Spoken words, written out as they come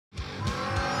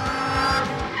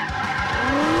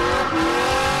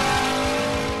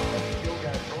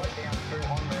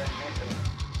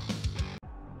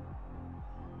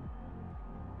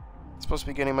supposed to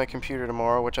be getting my computer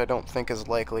tomorrow, which I don't think is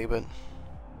likely, but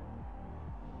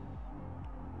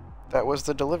that was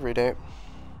the delivery date.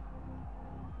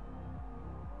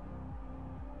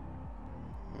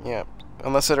 Yeah,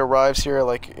 unless it arrives here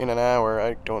like in an hour,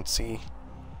 I don't see.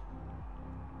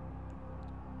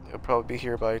 It'll probably be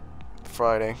here by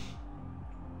Friday.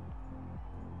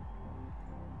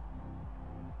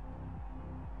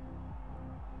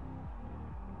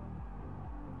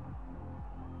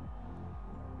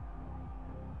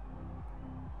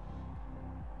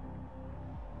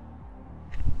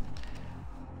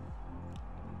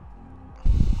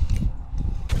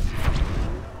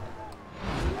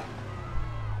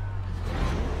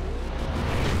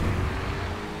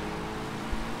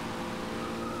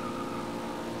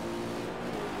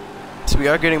 So we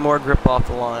are getting more grip off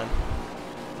the line.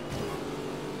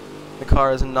 The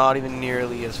car is not even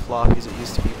nearly as floppy as it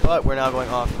used to be, but we're now going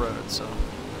off-road, so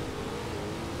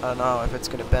I don't know if it's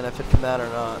going to benefit from that or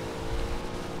not.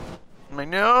 My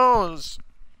nose!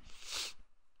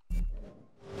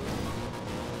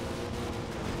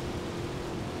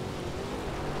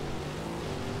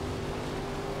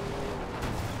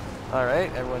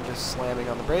 Alright, everyone just slamming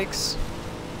on the brakes.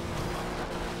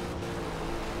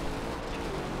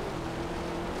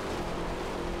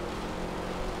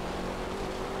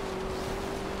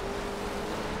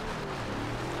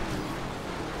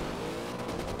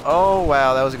 Oh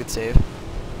wow, that was a good save.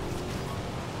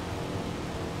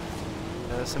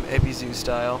 Some Epizu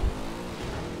style.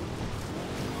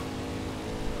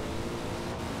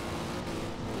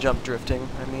 Jump drifting,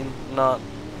 I mean, not...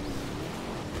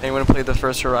 Anyone who played the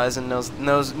first Horizon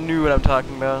knew what I'm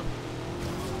talking about.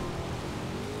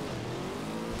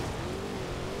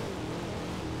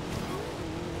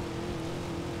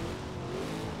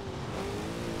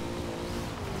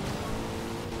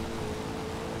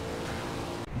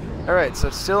 Alright, so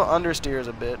it still understeers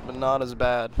a bit, but not as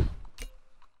bad.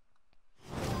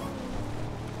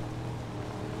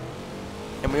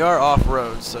 And we are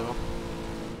off-road, so...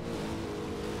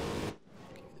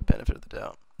 the benefit of the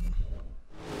doubt.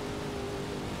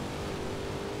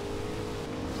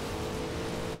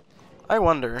 I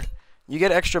wonder, you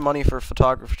get extra money for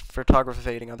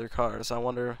photographing other cars. I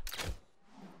wonder...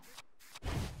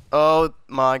 Oh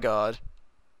my god.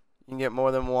 You can get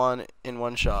more than one in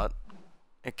one shot.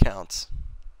 It counts.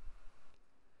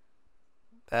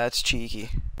 That's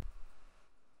cheeky.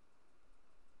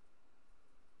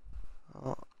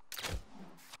 Oh.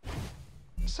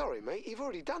 Sorry, mate, you've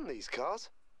already done these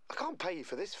cars. I can't pay you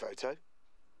for this photo.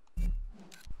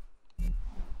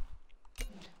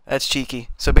 That's cheeky.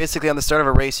 So basically on the start of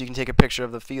a race you can take a picture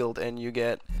of the field and you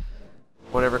get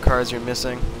whatever cars you're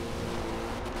missing.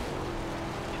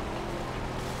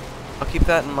 I'll keep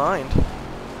that in mind.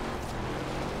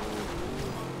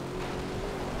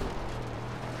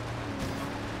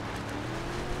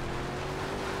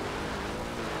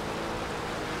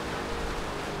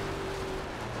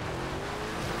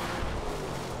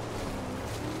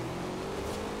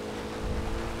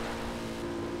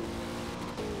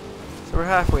 So we're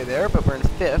halfway there, but we're in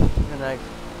 5th, and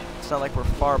it's not like we're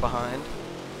far behind.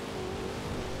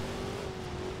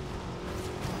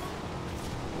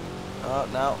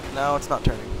 Now it's not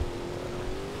turning.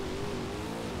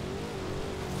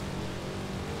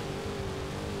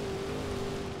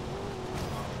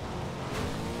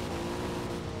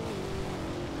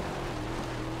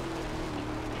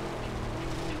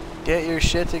 Get your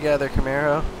shit together,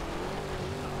 Camaro.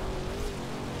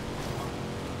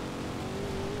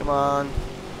 Come on.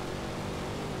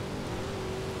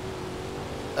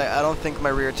 I don't think my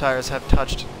rear tires have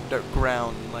touched the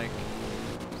ground in like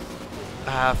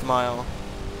a half mile.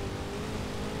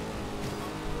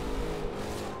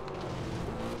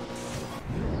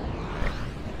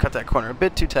 Cut that corner a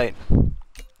bit too tight. There you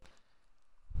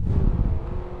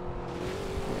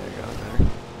go, there.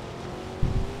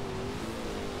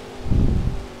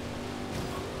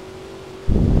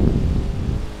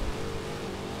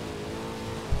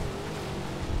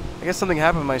 I guess something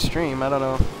happened in my stream, I don't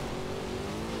know.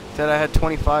 It said I had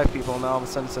 25 people, and now all of a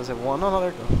sudden it says I have 1. Oh no,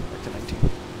 there we go. Back to 19.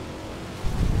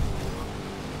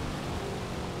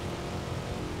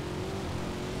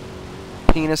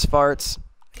 Penis farts.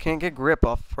 Can't get grip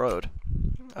off-road.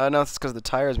 I don't know if it's because of the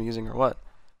tires I'm using or what.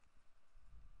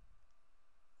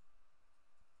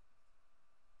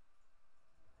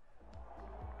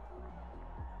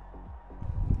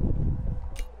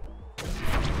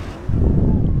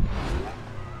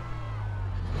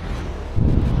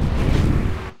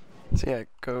 So yeah,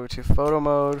 go to photo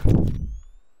mode.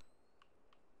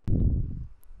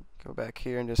 Go back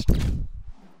here and just...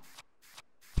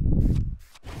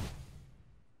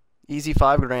 Easy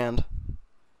 5 grand.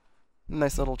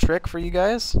 Nice little trick for you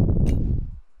guys.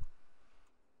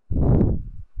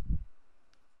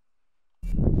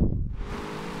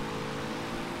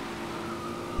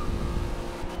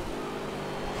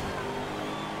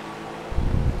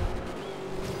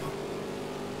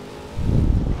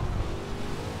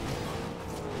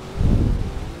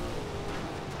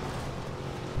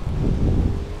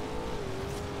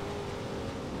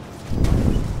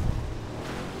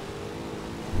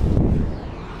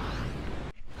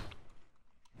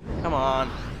 Come on.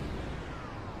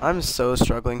 I'm so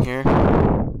struggling here.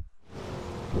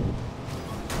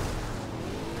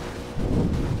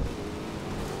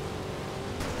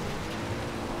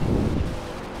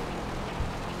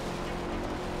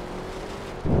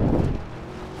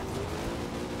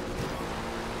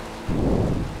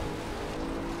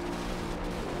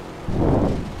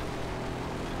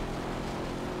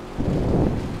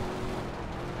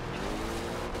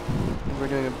 We're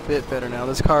doing a bit better now.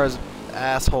 This car is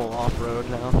asshole off-road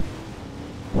now.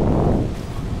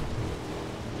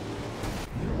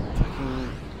 Fucking,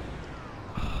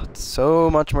 it's so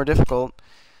much more difficult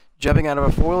jumping out of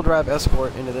a four-wheel drive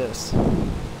Escort into this.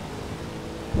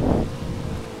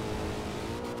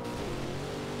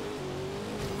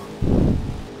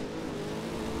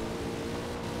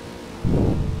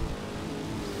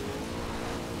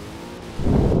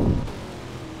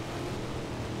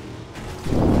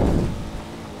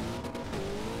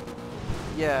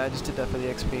 Yeah, I just did that for the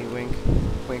XP. Wink.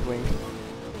 Wink, wink.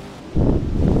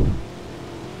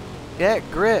 Get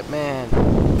grip, man.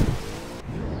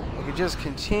 Like, you're just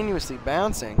continuously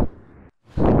bouncing.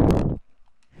 I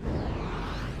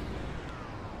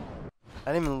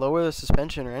didn't even lower the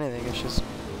suspension or anything. It's just...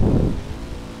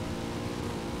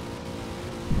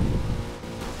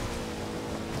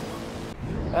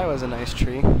 That was a nice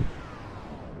tree.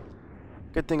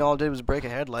 Good thing all it did was break a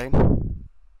headlight.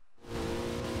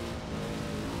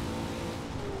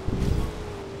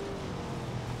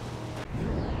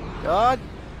 God!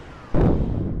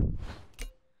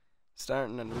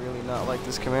 Starting to really not like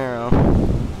this Camaro.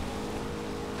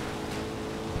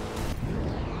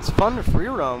 It's fun to free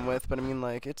roam with, but I mean,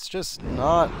 like, it's just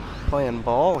not playing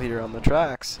ball here on the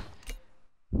tracks.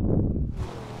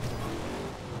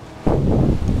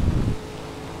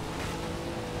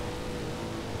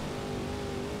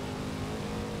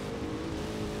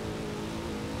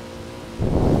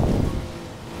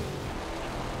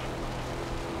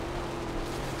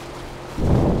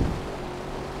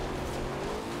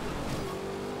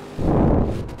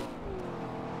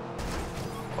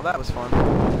 Well, that was fun.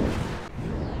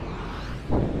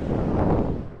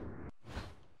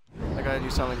 I gotta do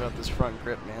something about this front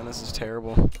grip, man. This is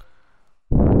terrible. Just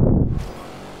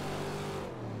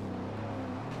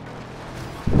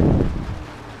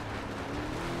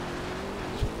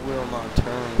will not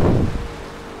turn.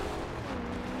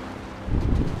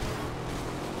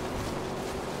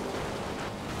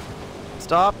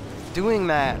 Stop doing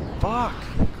that. Fuck.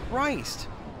 Christ.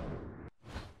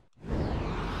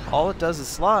 All it does is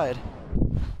slide.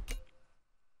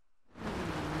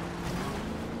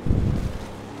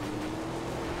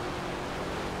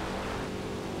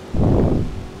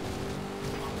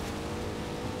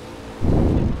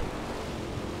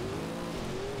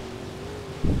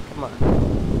 Come on.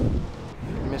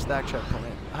 I missed that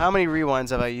checkpoint. How many rewinds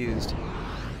have I used?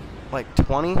 Like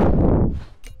 20?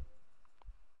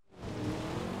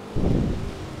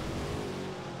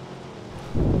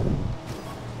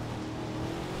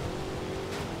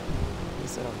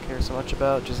 I don't care so much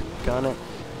about, just gun it.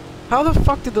 How the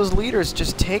fuck did those leaders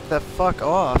just take the fuck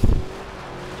off?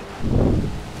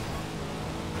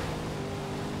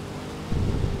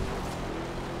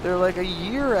 They're like a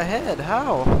year ahead,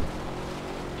 how?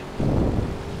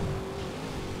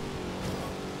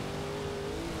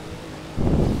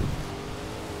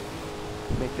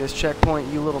 Make this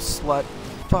checkpoint, you little slut.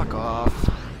 Fuck off.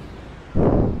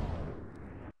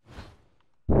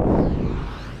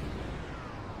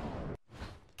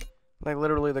 Like,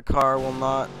 literally the car will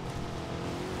not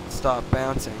stop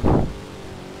bouncing.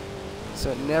 So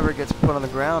it never gets put on the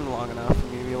ground long enough for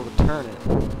me to be able to turn it.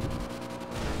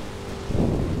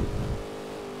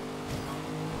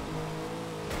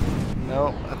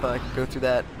 No, I thought I could go through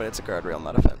that, but it's a guardrail,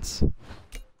 not a fence.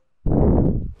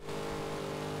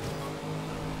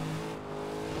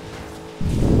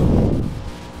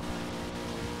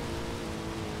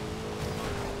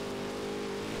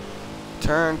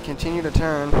 Turn, continue to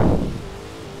turn.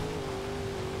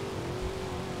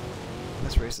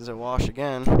 This race is a wash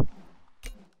again.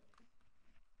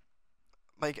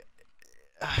 Like,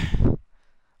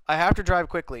 I have to drive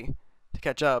quickly to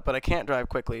catch up, but I can't drive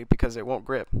quickly because it won't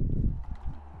grip.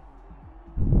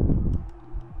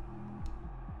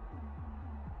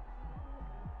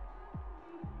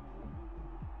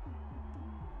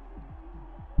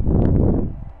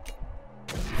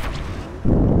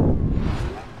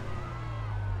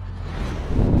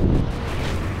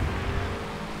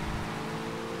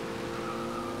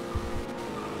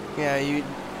 you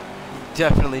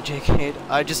definitely JK'd.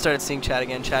 I just started seeing chat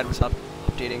again. Chat was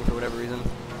updating for whatever reason.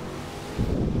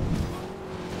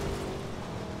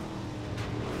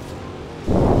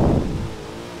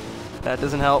 That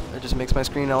doesn't help. It just makes my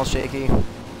screen all shaky.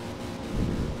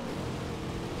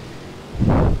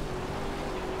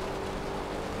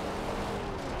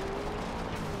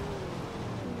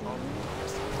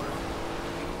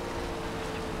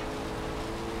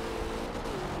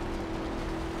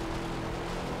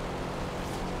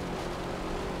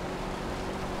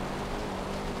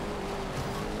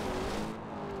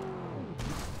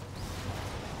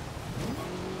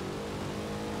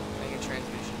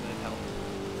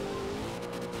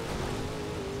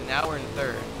 Now we're in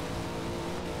third.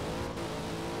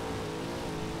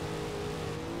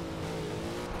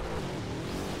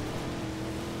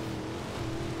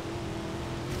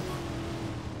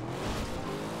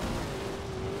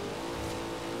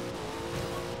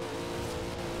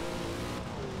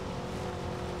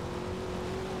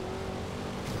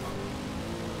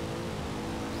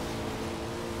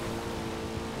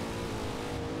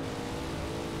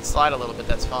 Slide a little bit,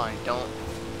 that's fine. Don't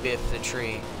biff the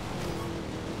tree.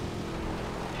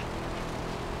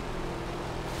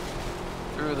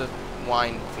 Through the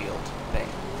wine field thing.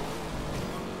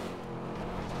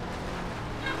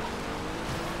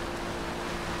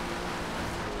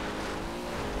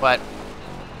 What?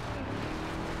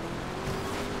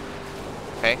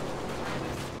 Okay.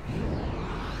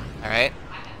 Alright.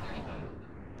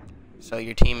 So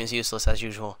your team is useless as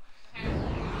usual.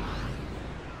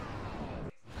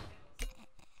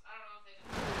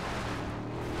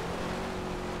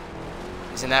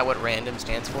 Isn't that what random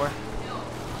stands for?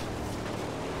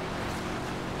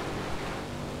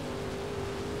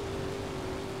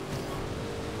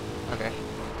 Okay.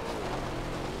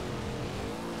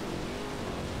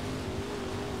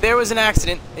 There was an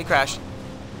accident. They crashed.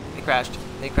 They crashed.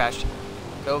 They crashed.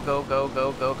 Go, go, go,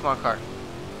 go, go. Come on, car.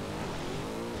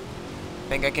 I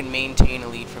think I can maintain a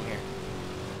lead from here.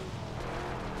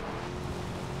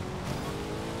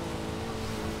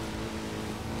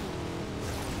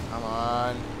 Come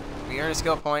on. We earned a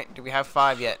skill point. Do we have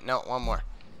 5 yet? No, one more.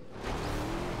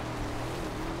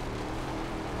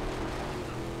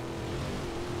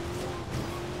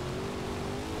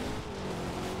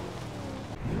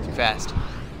 Too fast.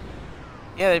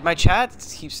 Yeah, my chat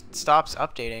stops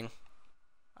updating.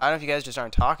 I don't know if you guys just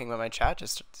aren't talking, but my chat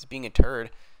just is being a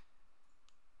turd.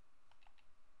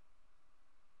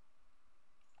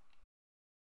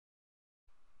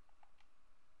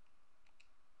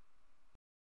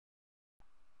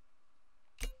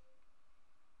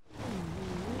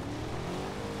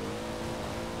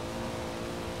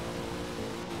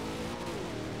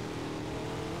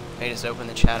 I just opened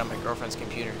the chat on my girlfriend's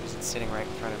computer because it's sitting right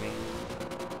in front of me.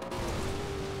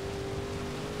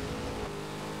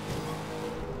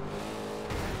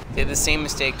 Did the same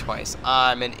mistake twice.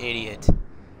 I'm an idiot.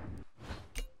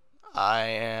 I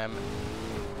am.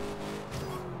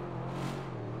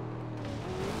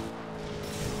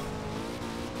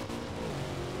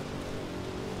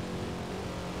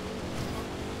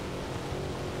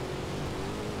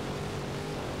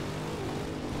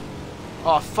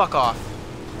 Oh, fuck off.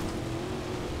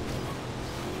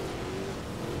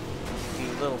 You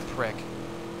little prick.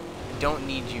 I don't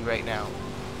need you right now.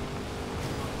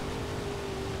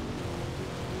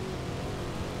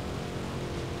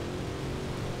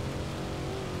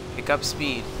 Pick up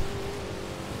speed.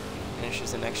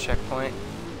 Finishes the next checkpoint.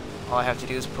 All I have to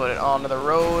do is put it onto the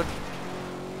road.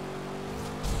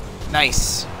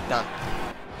 Nice. Done.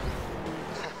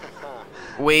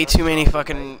 Way too many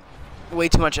fucking... Way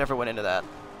too much effort went into that.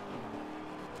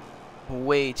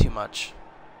 Way too much.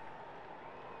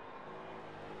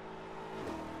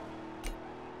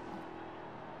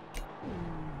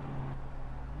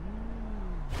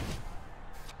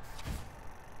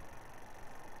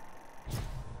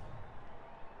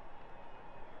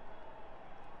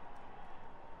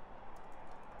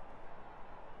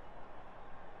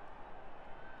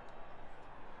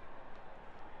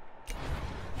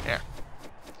 There.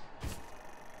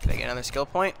 Did I get another skill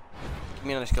point? Give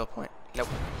me another skill point. Nope.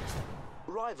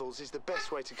 Rivals is the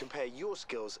best way to compare your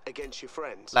skills against your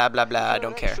friends. Blah, blah, blah. I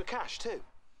don't care. Extra cash too.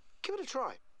 Give it a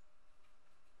try.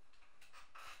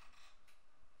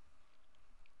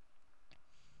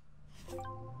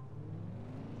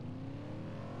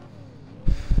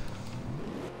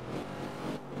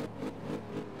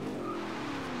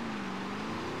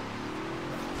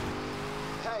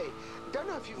 Hey, don't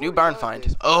know if you've New already barn heard find.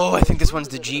 this, Oh, I think this one's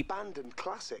the there's an Jeep. abandoned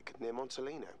classic near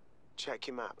Montalino. Check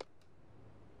your map.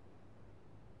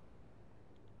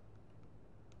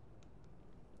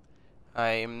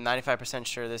 I'm 95%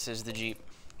 sure this is the Jeep.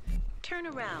 Turn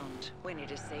around when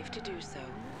it is safe to do so.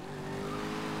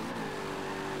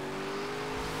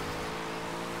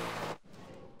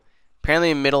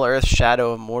 Apparently Middle-earth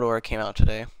Shadow of Mordor came out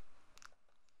today.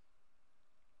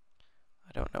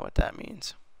 I don't know what that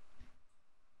means.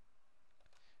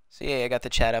 So yeah, I got the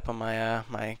chat up on my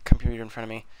my computer in front of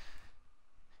me.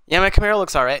 Yeah, my Camaro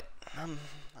looks alright. I'm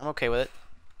okay with it.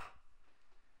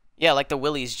 Yeah, like the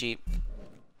Willys Jeep.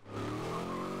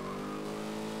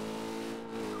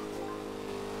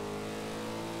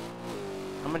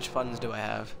 How much funds do I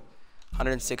have?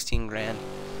 116 grand.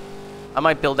 I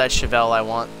might build that Chevelle I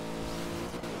want.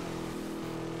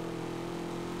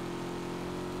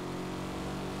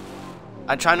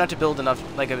 I try not to build enough,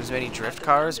 like, as many drift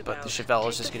cars, but the Chevelle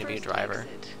is just going to be a driver.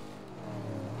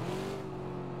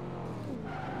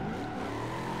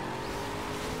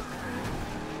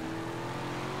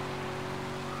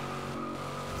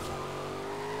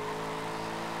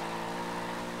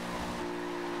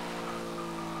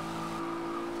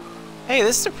 Hey,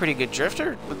 this is a pretty good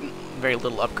drifter with very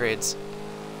little upgrades.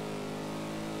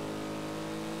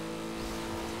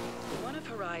 One of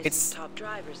Horizon's top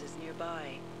drivers is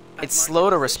nearby. It's slow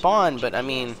to respond, but I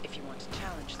mean,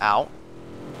 ow.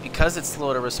 Because it's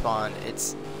slow to respond,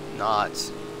 it's not,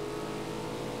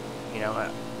 you know,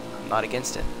 I'm not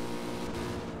against it.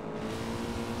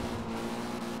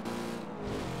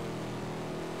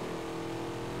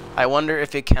 I wonder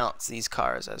if it counts these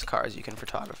cars as cars you can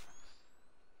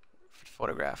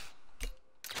photograph.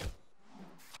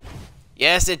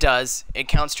 Yes, it does. It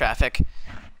counts traffic.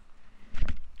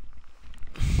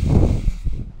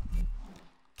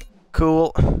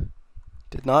 Cool.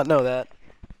 Did not know that.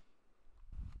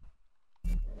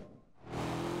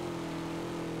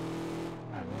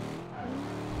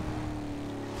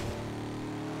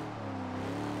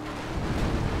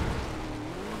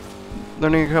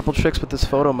 Learning a couple tricks with this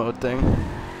photo mode thing.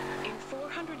 In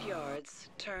 400 yards,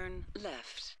 turn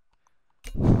left.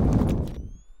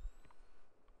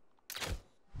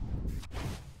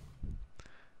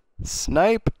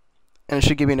 Snipe, and it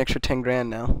should give me an extra 10 grand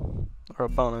now, or a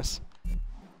bonus.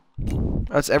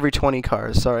 That's every 20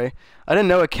 cars, sorry. I didn't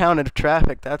know it counted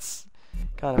traffic, that's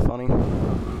kind of funny.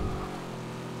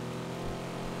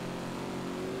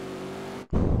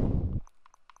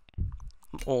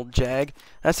 Old Jag.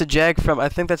 That's the Jag from, I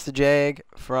think that's the Jag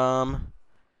from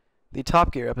the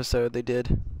Top Gear episode they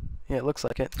did. Yeah, it looks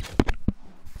like it.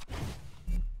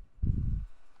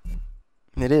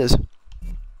 It is.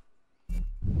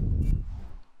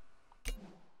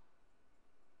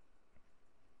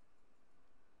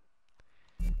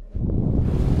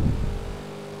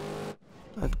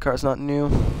 That car's not new.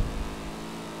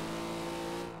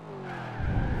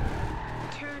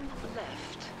 Turn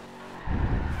left.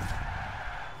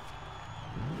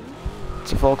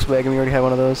 It's a Volkswagen, we already have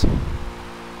one of those.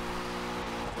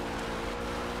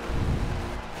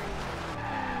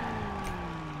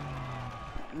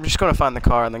 I'm just going to find the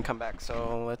car and then come back,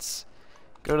 so let's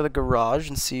go to the garage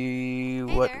and see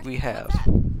what we have.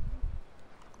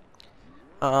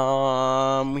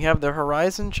 We have the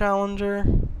Horizon Challenger,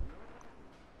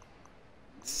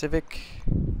 Civic.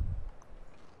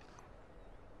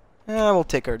 We'll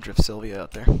take our Drift Sylvia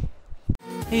out there.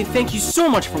 Hey, thank you so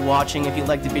much for watching. If you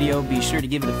liked the video, be sure to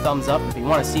give it a thumbs up. If you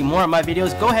want to see more of my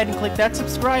videos, go ahead and click that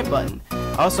subscribe button.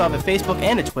 I also have a Facebook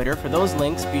and a Twitter. For those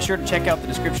links, be sure to check out the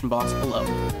description box below.